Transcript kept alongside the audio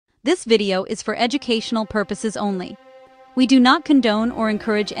This video is for educational purposes only. We do not condone or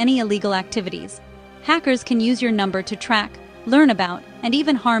encourage any illegal activities. Hackers can use your number to track, learn about, and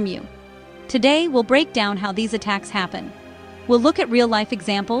even harm you. Today, we'll break down how these attacks happen. We'll look at real-life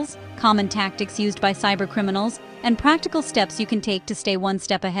examples, common tactics used by cybercriminals, and practical steps you can take to stay one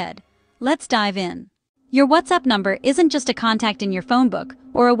step ahead. Let's dive in. Your WhatsApp number isn't just a contact in your phone book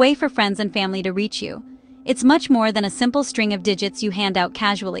or a way for friends and family to reach you. It's much more than a simple string of digits you hand out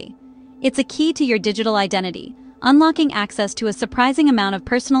casually. It's a key to your digital identity, unlocking access to a surprising amount of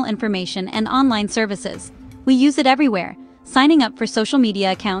personal information and online services. We use it everywhere, signing up for social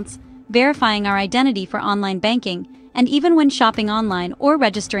media accounts, verifying our identity for online banking, and even when shopping online or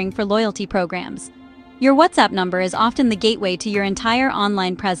registering for loyalty programs. Your WhatsApp number is often the gateway to your entire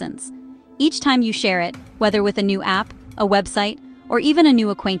online presence. Each time you share it, whether with a new app, a website, or even a new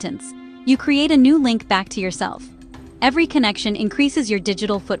acquaintance, you create a new link back to yourself. Every connection increases your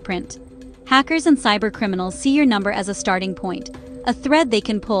digital footprint. Hackers and cybercriminals see your number as a starting point, a thread they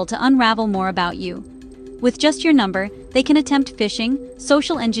can pull to unravel more about you. With just your number, they can attempt phishing,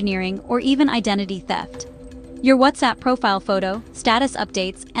 social engineering, or even identity theft. Your WhatsApp profile photo, status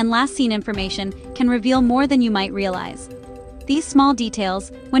updates, and last seen information can reveal more than you might realize. These small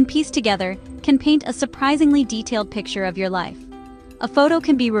details, when pieced together, can paint a surprisingly detailed picture of your life. A photo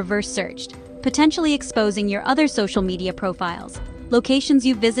can be reverse searched, potentially exposing your other social media profiles, locations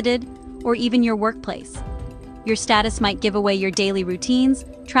you've visited, or even your workplace. Your status might give away your daily routines,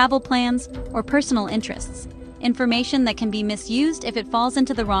 travel plans, or personal interests, information that can be misused if it falls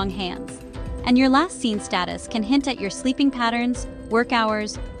into the wrong hands. And your last seen status can hint at your sleeping patterns, work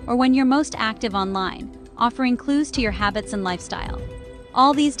hours, or when you're most active online, offering clues to your habits and lifestyle.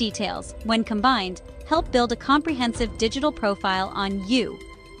 All these details, when combined, help build a comprehensive digital profile on you,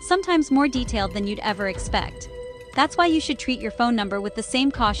 sometimes more detailed than you'd ever expect. That's why you should treat your phone number with the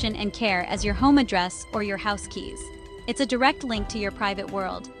same caution and care as your home address or your house keys. It's a direct link to your private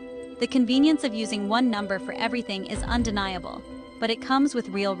world. The convenience of using one number for everything is undeniable, but it comes with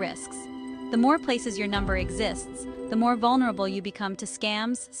real risks. The more places your number exists, the more vulnerable you become to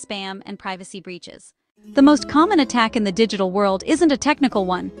scams, spam, and privacy breaches. The most common attack in the digital world isn't a technical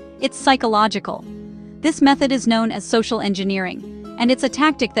one, it's psychological. This method is known as social engineering, and it's a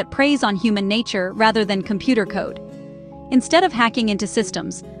tactic that preys on human nature rather than computer code. Instead of hacking into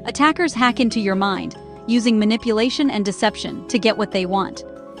systems, attackers hack into your mind, using manipulation and deception to get what they want.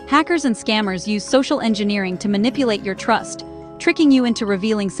 Hackers and scammers use social engineering to manipulate your trust, tricking you into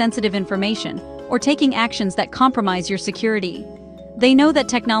revealing sensitive information or taking actions that compromise your security. They know that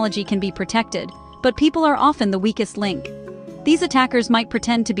technology can be protected, but people are often the weakest link. These attackers might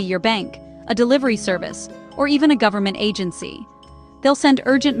pretend to be your bank, a delivery service, or even a government agency. They'll send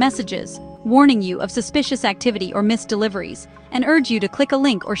urgent messages, warning you of suspicious activity or missed deliveries, and urge you to click a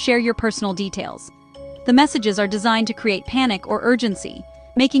link or share your personal details. The messages are designed to create panic or urgency,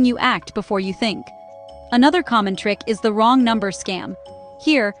 making you act before you think. Another common trick is the wrong number scam.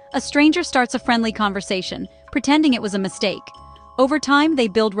 Here, a stranger starts a friendly conversation, pretending it was a mistake. Over time, they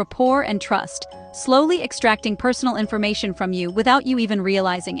build rapport and trust, slowly extracting personal information from you without you even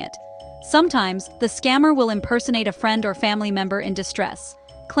realizing it. Sometimes, the scammer will impersonate a friend or family member in distress,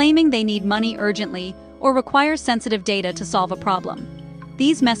 claiming they need money urgently or require sensitive data to solve a problem.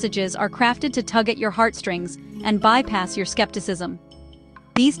 These messages are crafted to tug at your heartstrings and bypass your skepticism.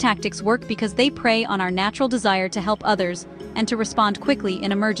 These tactics work because they prey on our natural desire to help others and to respond quickly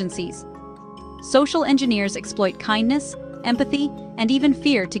in emergencies. Social engineers exploit kindness, empathy, and even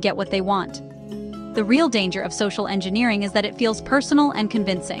fear to get what they want. The real danger of social engineering is that it feels personal and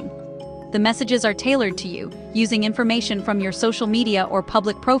convincing. The messages are tailored to you, using information from your social media or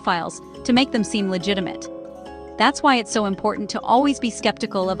public profiles to make them seem legitimate. That's why it's so important to always be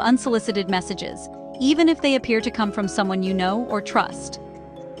skeptical of unsolicited messages, even if they appear to come from someone you know or trust.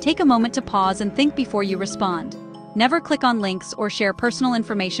 Take a moment to pause and think before you respond. Never click on links or share personal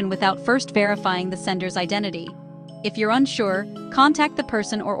information without first verifying the sender's identity. If you're unsure, contact the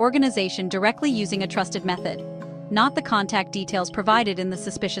person or organization directly using a trusted method, not the contact details provided in the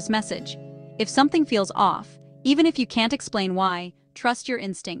suspicious message. If something feels off, even if you can't explain why, trust your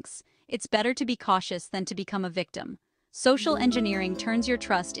instincts. It's better to be cautious than to become a victim. Social engineering turns your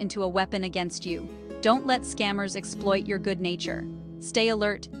trust into a weapon against you. Don't let scammers exploit your good nature. Stay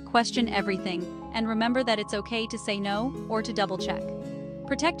alert, question everything, and remember that it's okay to say no or to double-check.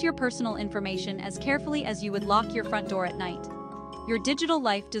 Protect your personal information as carefully as you would lock your front door at night. Your digital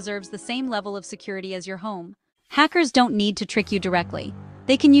life deserves the same level of security as your home. Hackers don't need to trick you directly.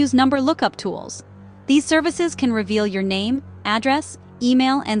 They can use number lookup tools. These services can reveal your name, address,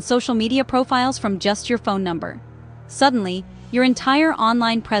 email, and social media profiles from just your phone number. Suddenly, Your entire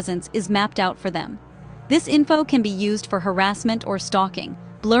online presence is mapped out for them. This info can be used for harassment or stalking,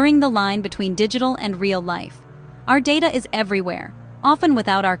 blurring the line between digital and real life. Our data is everywhere, often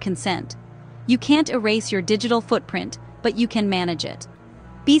without our consent. You can't erase your digital footprint, but you can manage it.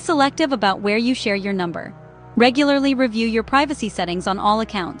 Be selective about where you share your number. Regularly review your privacy settings on all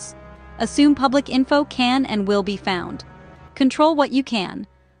accounts. Assume public info can and will be found. Control what you can.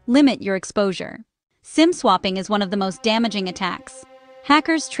 Limit your exposure. SIM swapping is one of the most damaging attacks.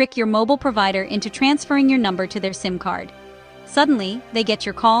 Hackers trick your mobile provider into transferring your number to their SIM card. Suddenly, they get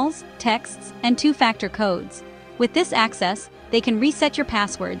your calls, texts, and two-factor codes. With this access, they can reset your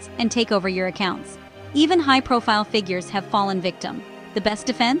passwords and take over your accounts. Even high-profile figures have fallen victim. The best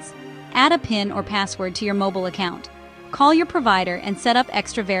defense? Add a PIN or password to your mobile account. Call your provider and set up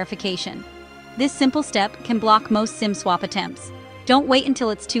extra verification. This simple step can block most SIM swap attempts. Don't wait until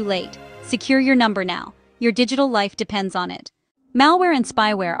it's too late. Secure your number now. Your digital life depends on it. Malware and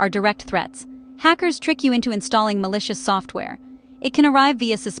spyware are direct threats. Hackers trick you into installing malicious software. It can arrive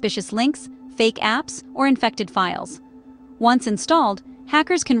via suspicious links, fake apps, or infected files. Once installed,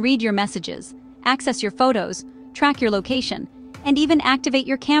 hackers can read your messages, access your photos, track your location, and even activate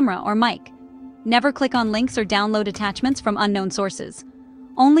your camera or mic. Never click on links or download attachments from unknown sources.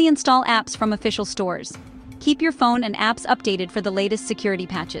 Only install apps from official stores. Keep your phone and apps updated for the latest security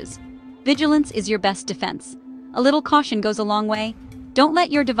patches. Vigilance is your best defense. A little caution goes a long way. Don't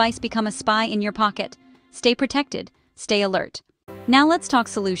let your device become a spy in your pocket. Stay protected, stay alert. Now let's talk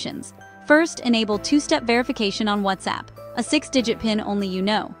solutions. First, enable two-step verification on WhatsApp, a 6-digit PIN only you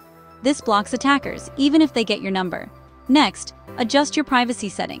know. This blocks attackers, even if they get your number. Next, adjust your privacy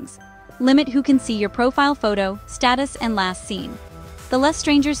settings. Limit who can see your profile photo, status, and last seen. The less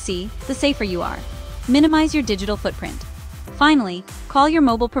strangers see, the safer you are. Minimize your digital footprint. Finally, call your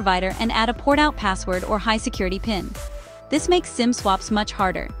mobile provider and add a port-out password or high-security PIN. This makes SIM swaps much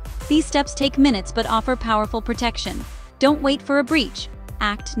harder. These steps take minutes but offer powerful protection. Don't wait for a breach.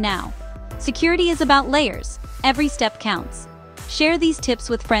 Act now. Security is about layers. Every step counts. Share these tips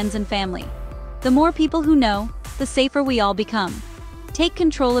with friends and family. The more people who know, the safer we all become. Take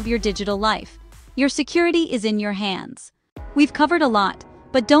control of your digital life. Your security is in your hands. We've covered a lot,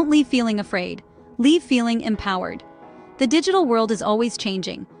 but don't leave feeling afraid. Leave feeling empowered. The digital world is always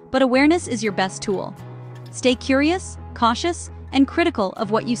changing, but awareness is your best tool. Stay curious, cautious, and critical of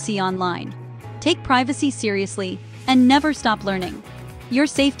what you see online. Take privacy seriously and never stop learning. Your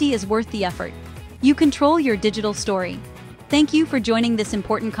safety is worth the effort. You control your digital story. Thank you for joining this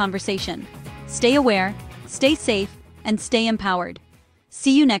important conversation. Stay aware, stay safe, and stay empowered.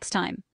 See you next time.